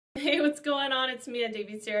Hey, what's going on? It's Mia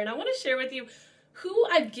Davies here, and I want to share with you who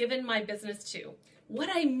I've given my business to, what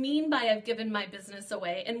I mean by I've given my business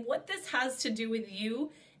away, and what this has to do with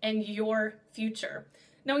you and your future.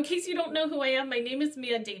 Now, in case you don't know who I am, my name is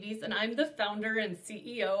Mia Davies, and I'm the founder and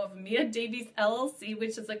CEO of Mia Davies LLC,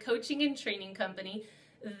 which is a coaching and training company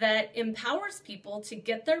that empowers people to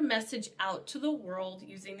get their message out to the world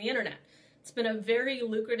using the internet. It's been a very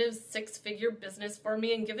lucrative six-figure business for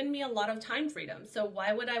me and given me a lot of time freedom. So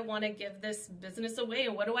why would I want to give this business away?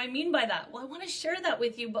 And what do I mean by that? Well, I want to share that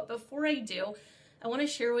with you, but before I do, I want to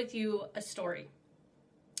share with you a story.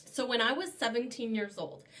 So when I was 17 years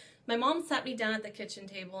old, my mom sat me down at the kitchen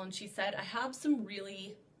table and she said, I have some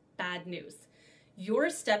really bad news. Your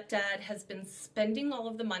stepdad has been spending all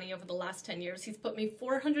of the money over the last 10 years. He's put me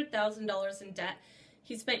 $400,000 in debt.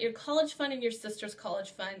 He spent your college fund and your sister's college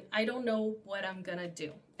fund. I don't know what I'm gonna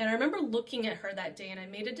do. And I remember looking at her that day and I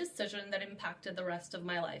made a decision that impacted the rest of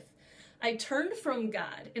my life. I turned from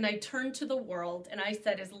God and I turned to the world and I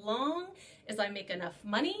said, as long as I make enough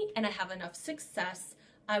money and I have enough success,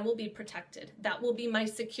 I will be protected. That will be my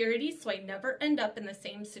security so I never end up in the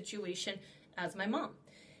same situation as my mom.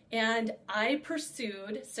 And I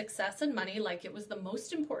pursued success and money like it was the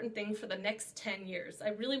most important thing for the next 10 years. I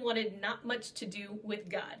really wanted not much to do with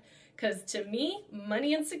God because to me,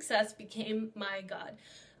 money and success became my God.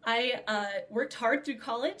 I worked hard through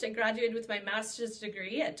college. I graduated with my master's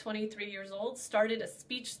degree at 23 years old, started a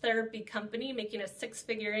speech therapy company, making a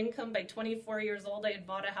six-figure income by 24 years old. I had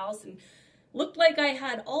bought a house and looked like I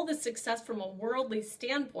had all the success from a worldly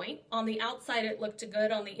standpoint. On the outside, it looked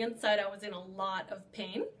good. On the inside, I was in a lot of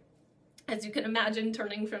pain. As you can imagine,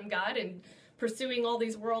 turning from God and pursuing all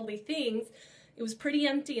these worldly things, it was pretty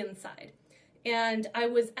empty inside. And I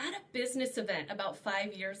was at a business event about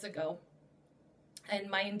 5 years ago, and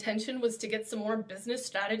my intention was to get some more business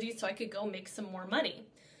strategy so I could go make some more money.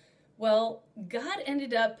 Well, God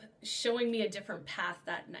ended up showing me a different path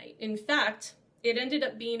that night. In fact, it ended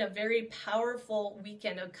up being a very powerful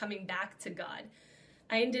weekend of coming back to God.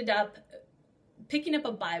 I ended up picking up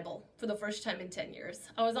a Bible for the first time in 10 years.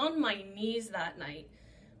 I was on my knees that night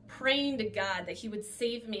praying to God that he would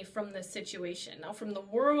save me from this situation. Now, from the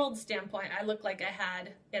world standpoint, I looked like I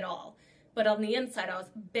had it all. But on the inside, I was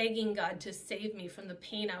begging God to save me from the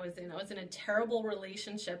pain I was in. I was in a terrible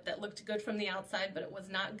relationship that looked good from the outside, but it was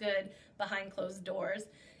not good behind closed doors.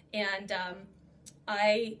 And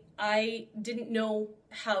I didn't know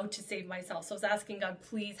how to save myself. So I was asking God,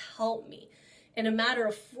 please help me. In a matter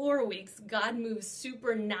of 4 weeks, God moved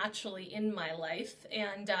supernaturally in my life,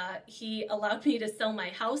 and he allowed me to sell my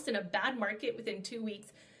house in a bad market within 2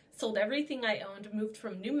 weeks, sold everything I owned, moved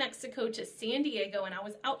from New Mexico to San Diego, and I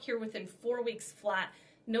was out here within 4 weeks flat.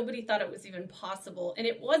 Nobody thought it was even possible, and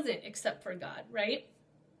it wasn't except for God, right?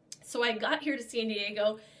 So I got here to San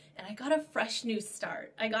Diego, and I got a fresh new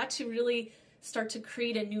start. I got to really start to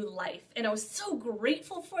create a new life, and I was so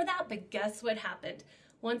grateful for that, but guess what happened?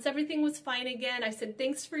 Once everything was fine again, I said,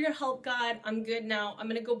 thanks for your help, God. I'm good now. I'm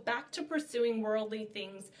going to go back to pursuing worldly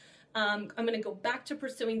things. I'm going to go back to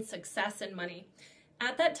pursuing success and money.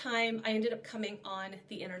 At that time, I ended up coming on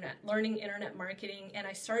the internet, learning internet marketing, and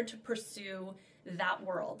I started to pursue that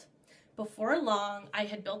world. Before long, I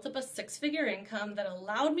had built up a six-figure income that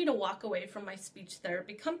allowed me to walk away from my speech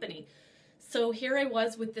therapy company. So here I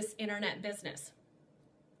was with this internet business.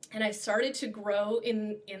 And I started to grow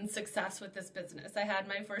in success with this business. I had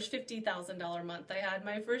my first $50,000 month. I had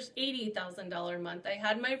my first $80,000 month. I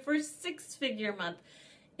had my first six-figure month.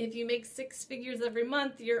 If you make six figures every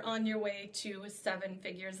month, you're on your way to 7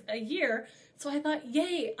 figures a year. So I thought,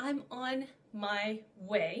 yay, I'm on my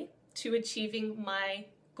way to achieving my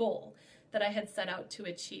goal that I had set out to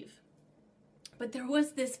achieve. But there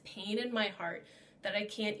was this pain in my heart that I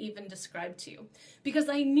can't even describe to you because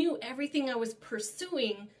I knew everything I was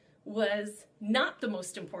pursuing was not the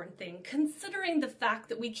most important thing. Considering the fact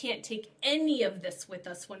that we can't take any of this with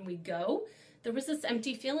us when we go, there was this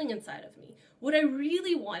empty feeling inside of me. What I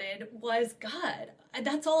really wanted was God.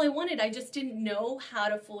 That's all I wanted. I just didn't know how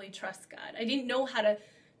to fully trust God. I didn't know how to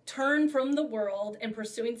turn from the world and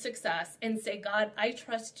pursuing success and say, God, I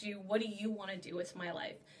trust you. What do you want to do with my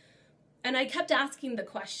life? And I kept asking the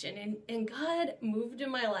question, and God moved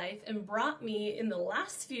in my life and brought me in the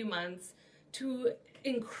last few months to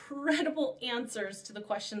incredible answers to the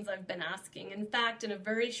questions I've been asking. In fact, in a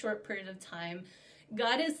very short period of time,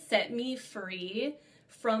 God has set me free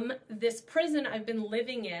from this prison I've been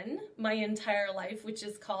living in my entire life, which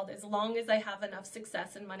is called, as long as I have enough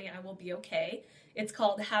success and money, I will be okay. It's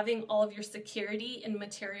called having all of your security in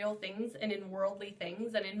material things and in worldly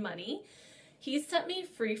things and in money. He set me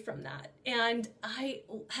free from that. And I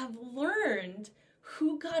have learned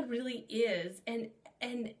who God really is, and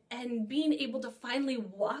being able to finally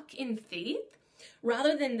walk in faith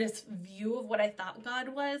rather than this view of what I thought God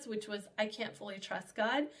was, which was I can't fully trust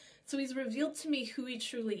God. So he's revealed to me who he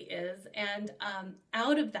truly is. And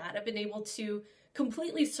out of that, I've been able to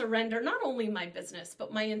completely surrender not only my business,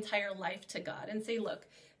 but my entire life to God and say, look,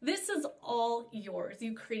 this is all yours.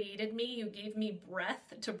 You created me. You gave me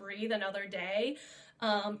breath to breathe another day.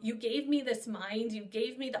 You gave me this mind. You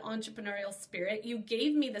gave me the entrepreneurial spirit. You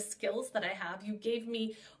gave me the skills that I have. You gave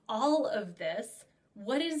me all of this.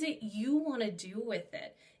 What is it you want to do with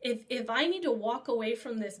it? If I need to walk away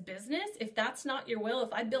from this business, if that's not your will,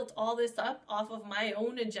 if I built all this up off of my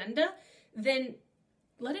own agenda, then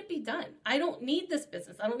let it be done. I don't need this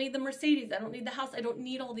business. I don't need the Mercedes. I don't need the house. I don't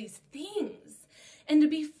need all these things. And to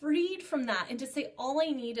be freed from that and to say, all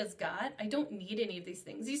I need is God. I don't need any of these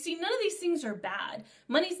things. You see, none of these things are bad.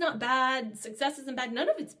 Money's not bad. Success isn't bad. None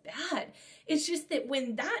of it's bad. It's just that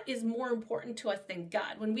when that is more important to us than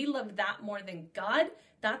God, when we love that more than God,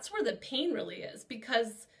 that's where the pain really is,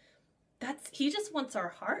 because he just wants our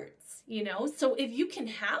hearts, you know? So if you can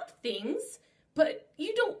have things, but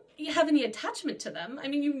you have any attachment to them, I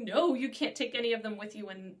mean, you can't take any of them with you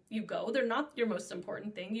when you go. They're not your most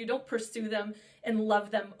important thing. You don't pursue them and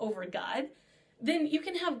love them over God. Then you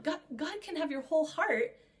can have God can have your whole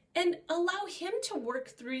heart and allow him to work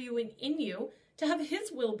through you and in you to have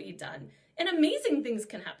his will be done. And amazing things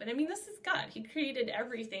can happen. I mean, this is God. He created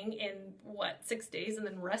everything in 6 days and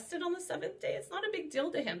then rested on the seventh day. It's not a big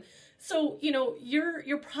deal to him. So, you know,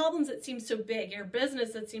 your problems that seem so big, your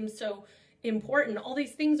business that seems so important, all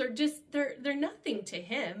these things are just, they're nothing to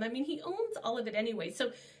him. I mean, he owns all of it anyway.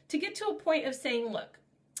 So to get to a point of saying, look,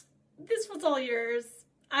 this was all yours.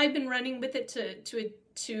 I've been running with it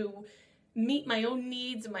to meet my own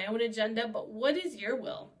needs and my own agenda, but what is your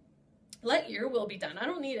will? Let your will be done. I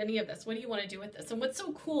don't need any of this. What do you want to do with this? And what's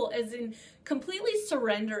so cool is in completely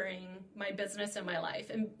surrendering my business and my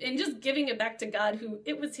life and just giving it back to God, who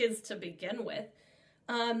it was his to begin with.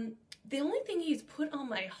 The only thing he's put on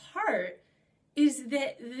my heart is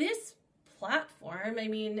that this platform, I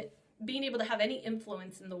mean, being able to have any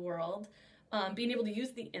influence in the world, being able to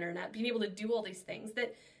use the internet, being able to do all these things,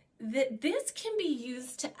 that this can be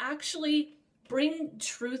used to actually bring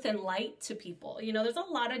truth and light to people. You know, there's a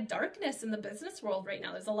lot of darkness in the business world right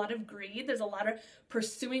now. There's a lot of greed. There's a lot of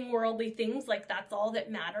pursuing worldly things like that's all that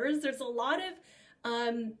matters. There's a lot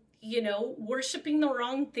of, you know, worshiping the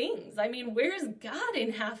wrong things. I mean, where's God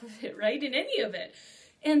in half of it, right? In any of it.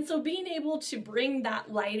 And so being able to bring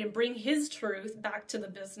that light and bring his truth back to the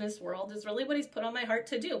business world is really what he's put on my heart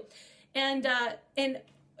to do. And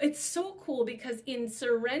it's so cool because in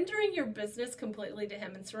surrendering your business completely to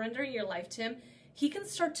him and surrendering your life to him, he can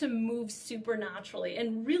start to move supernaturally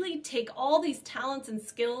and really take all these talents and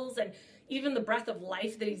skills and even the breath of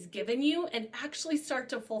life that he's given you and actually start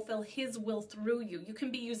to fulfill his will through you. You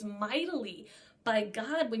can be used mightily by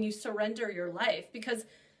God when you surrender your life, because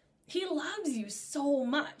he loves you so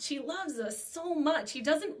much. He loves us so much. He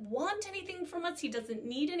doesn't want anything from us. He doesn't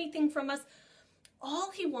need anything from us.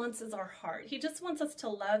 All he wants is our heart. He just wants us to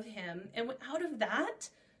love him. And out of that,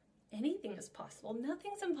 anything is possible.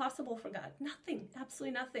 Nothing's impossible for God. Nothing.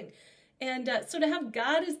 Absolutely nothing. And so to have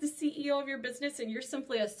God as the CEO of your business and you're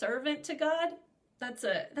simply a servant to God, that's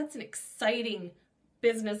an exciting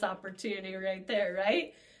business opportunity right there,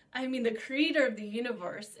 right? I mean, the creator of the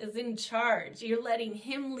universe is in charge. You're letting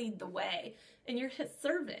him lead the way, and you're his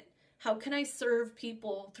servant. How can I serve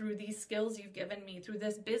people through these skills you've given me, through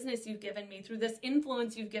this business you've given me, through this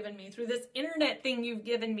influence you've given me, through this internet thing you've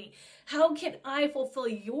given me? How can I fulfill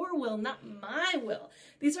your will, not my will?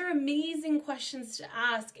 These are amazing questions to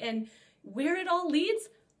ask, and where it all leads,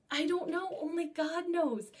 I don't know. Only God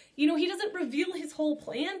knows. You know, he doesn't reveal his whole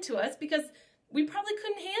plan to us because we probably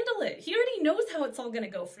couldn't handle it. He already knows how it's all going to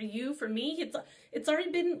go for you, for me. It's already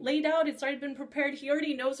been laid out. It's already been prepared. He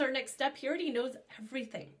already knows our next step. He already knows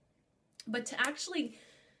everything. But to actually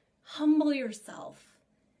humble yourself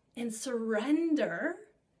and surrender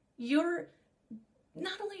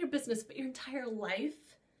not only your business, but your entire life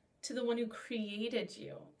to the one who created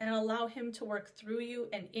you and allow him to work through you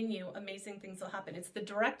and in you, amazing things will happen. It's the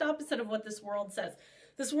direct opposite of what this world says.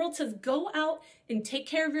 This world says, go out and take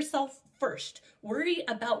care of yourself first. Worry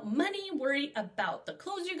about money, worry about the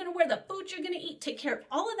clothes you're going to wear, the food you're going to eat, take care of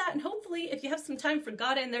all of that. And hopefully if you have some time for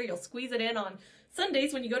God in there, you'll squeeze it in on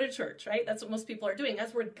Sundays when you go to church, right? That's what most people are doing.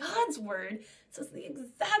 As where God's word says the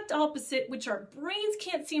exact opposite, which our brains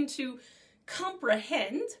can't seem to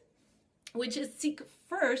comprehend, which is seek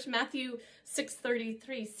first, Matthew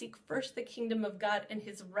 6:33, seek first the kingdom of God and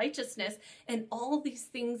his righteousness, and all these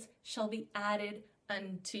things shall be added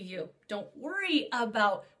unto you. Don't worry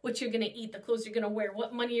about what you're going to eat, the clothes you're going to wear,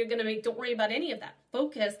 what money you're going to make. Don't worry about any of that.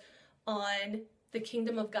 Focus on the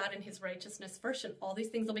kingdom of God and his righteousness first, and all these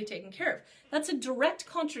things will be taken care of. That's a direct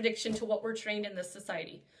contradiction to what we're trained in this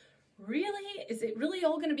society. Really? Is it really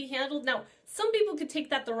all going to be handled? Now, some people could take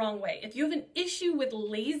that the wrong way. If you have an issue with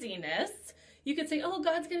laziness, you could say, oh,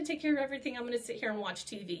 God's going to take care of everything. I'm going to sit here and watch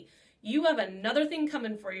TV. You have another thing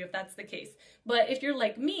coming for you if that's the case. But if you're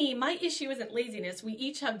like me, my issue isn't laziness. We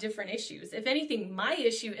each have different issues. If anything, my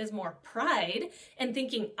issue is more pride and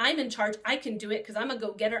thinking I'm in charge. I can do it because I'm a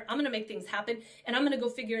go-getter. I'm going to make things happen and I'm going to go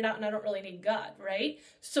figure it out and I don't really need God, right?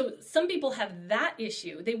 So some people have that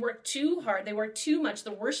issue. They work too hard. They work too much.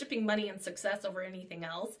 They're worshiping money and success over anything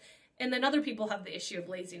else. And then other people have the issue of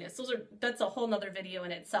laziness. That's a whole nother video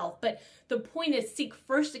in itself. But the point is, seek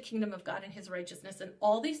first the kingdom of God and his righteousness, and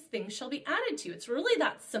all these things shall be added to you. It's really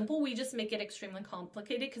that simple. We just make it extremely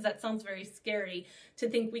complicated because that sounds very scary to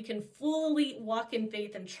think we can fully walk in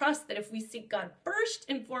faith and trust that if we seek God first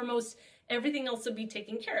and foremost, everything else will be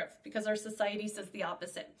taken care of, because our society says the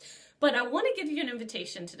opposite. But I want to give you an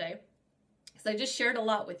invitation today, because I just shared a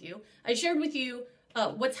lot with you. I shared with you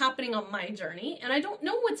what's happening on my journey, and I don't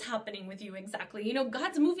know what's happening with you exactly. You know,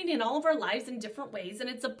 God's moving in all of our lives in different ways, and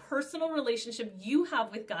it's a personal relationship you have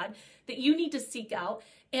with God that you need to seek out,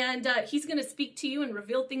 and he's going to speak to you and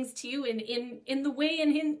reveal things to you in the way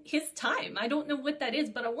and in his time. I don't know what that is,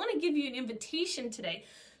 but I want to give you an invitation today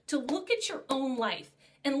to look at your own life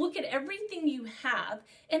and look at everything you have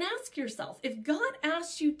and ask yourself, if God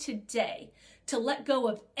asked you today to let go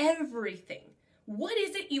of everything, what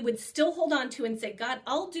is it you would still hold on to and say, God,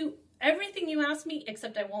 I'll do everything you ask me,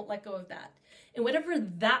 except I won't let go of that. And whatever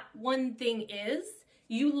that one thing is,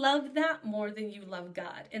 you love that more than you love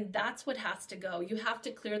God. And that's what has to go. You have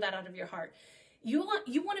to clear that out of your heart. You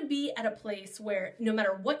want to be at a place where no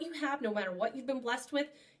matter what you have, no matter what you've been blessed with,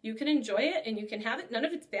 you can enjoy it and you can have it. None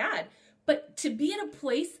of it's bad. But to be in a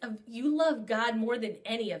place of you love God more than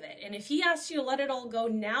any of it. And if he asks you to let it all go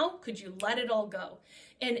now, could you let it all go?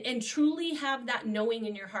 And truly have that knowing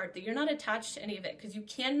in your heart that you're not attached to any of it, because you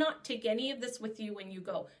cannot take any of this with you when you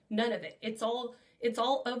go. None of it. It's all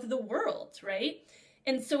of the world, right?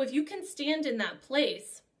 And so if you can stand in that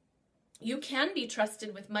place, you can be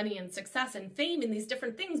trusted with money and success and fame and these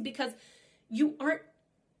different things, because you aren't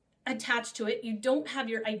attached to it. You don't have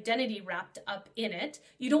your identity wrapped up in it.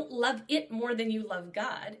 You don't love it more than you love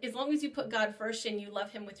God. As long as you put God first and you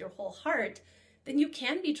love him with your whole heart, then you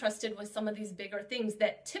can be trusted with some of these bigger things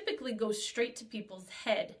that typically go straight to people's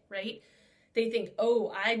head, right? They think,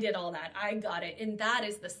 oh, I did all that. I got it. And that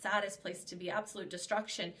is the saddest place to be, absolute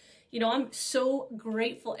destruction. You know, I'm so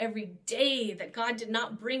grateful every day that God did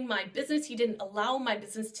not bring my business. He didn't allow my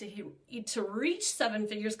business to reach 7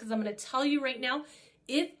 figures, because I'm going to tell you right now,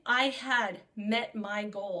 if I had met my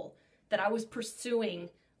goal that I was pursuing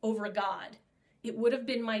over God, it would have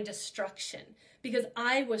been my destruction, because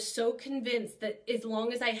I was so convinced that as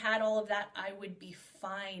long as I had all of that, I would be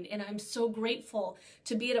fine. And I'm so grateful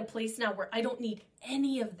to be at a place now where I don't need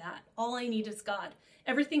any of that. All I need is God.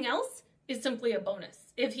 Everything else is simply a bonus.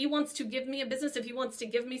 If he wants to give me a business, if he wants to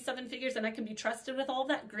give me 7 figures and I can be trusted with all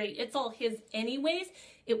that, great. It's all his anyways.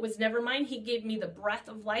 It was never mine. He gave me the breath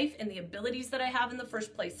of life and the abilities that I have in the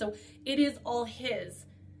first place. So it is all his.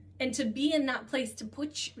 And to be in that place,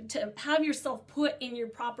 to have yourself put in your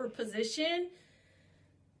proper position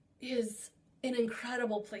is an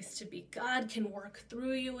incredible place to be. God can work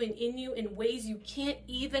through you and in you in ways you can't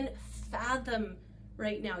even fathom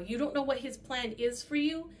right now. You don't know what his plan is for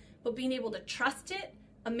you, but being able to trust it,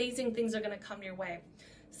 amazing things are going to come your way.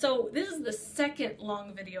 So this is the second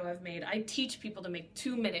long video I've made. I teach people to make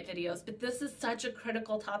 2-minute videos, but this is such a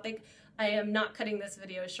critical topic. I am not cutting this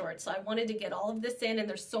video short. So I wanted to get all of this in, and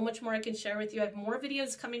there's so much more I can share with you. I have more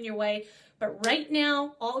videos coming your way. But right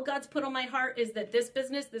now, all God's put on my heart is that this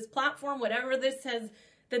business, this platform, whatever this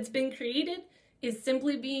that's been created, is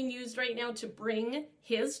simply being used right now to bring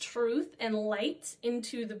his truth and light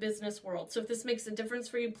into the business world. So if this makes a difference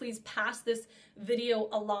for you, please pass this video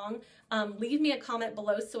along. Leave me a comment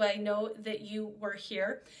below so I know that you were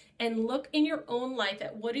here. And look in your own life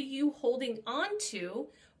at what are you holding on to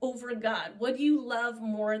over God? What do you love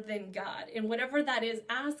more than God? And whatever that is,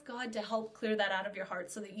 ask God to help clear that out of your heart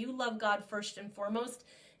so that you love God first and foremost,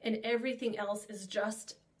 and everything else is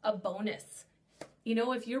just a bonus. You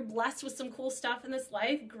know, if you're blessed with some cool stuff in this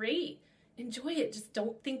life, great. Enjoy it. Just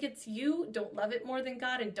don't think it's you. Don't love it more than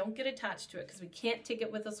God, and don't get attached to it, because we can't take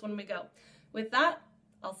it with us when we go. With that,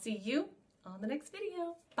 I'll see you on the next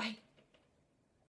video. Bye.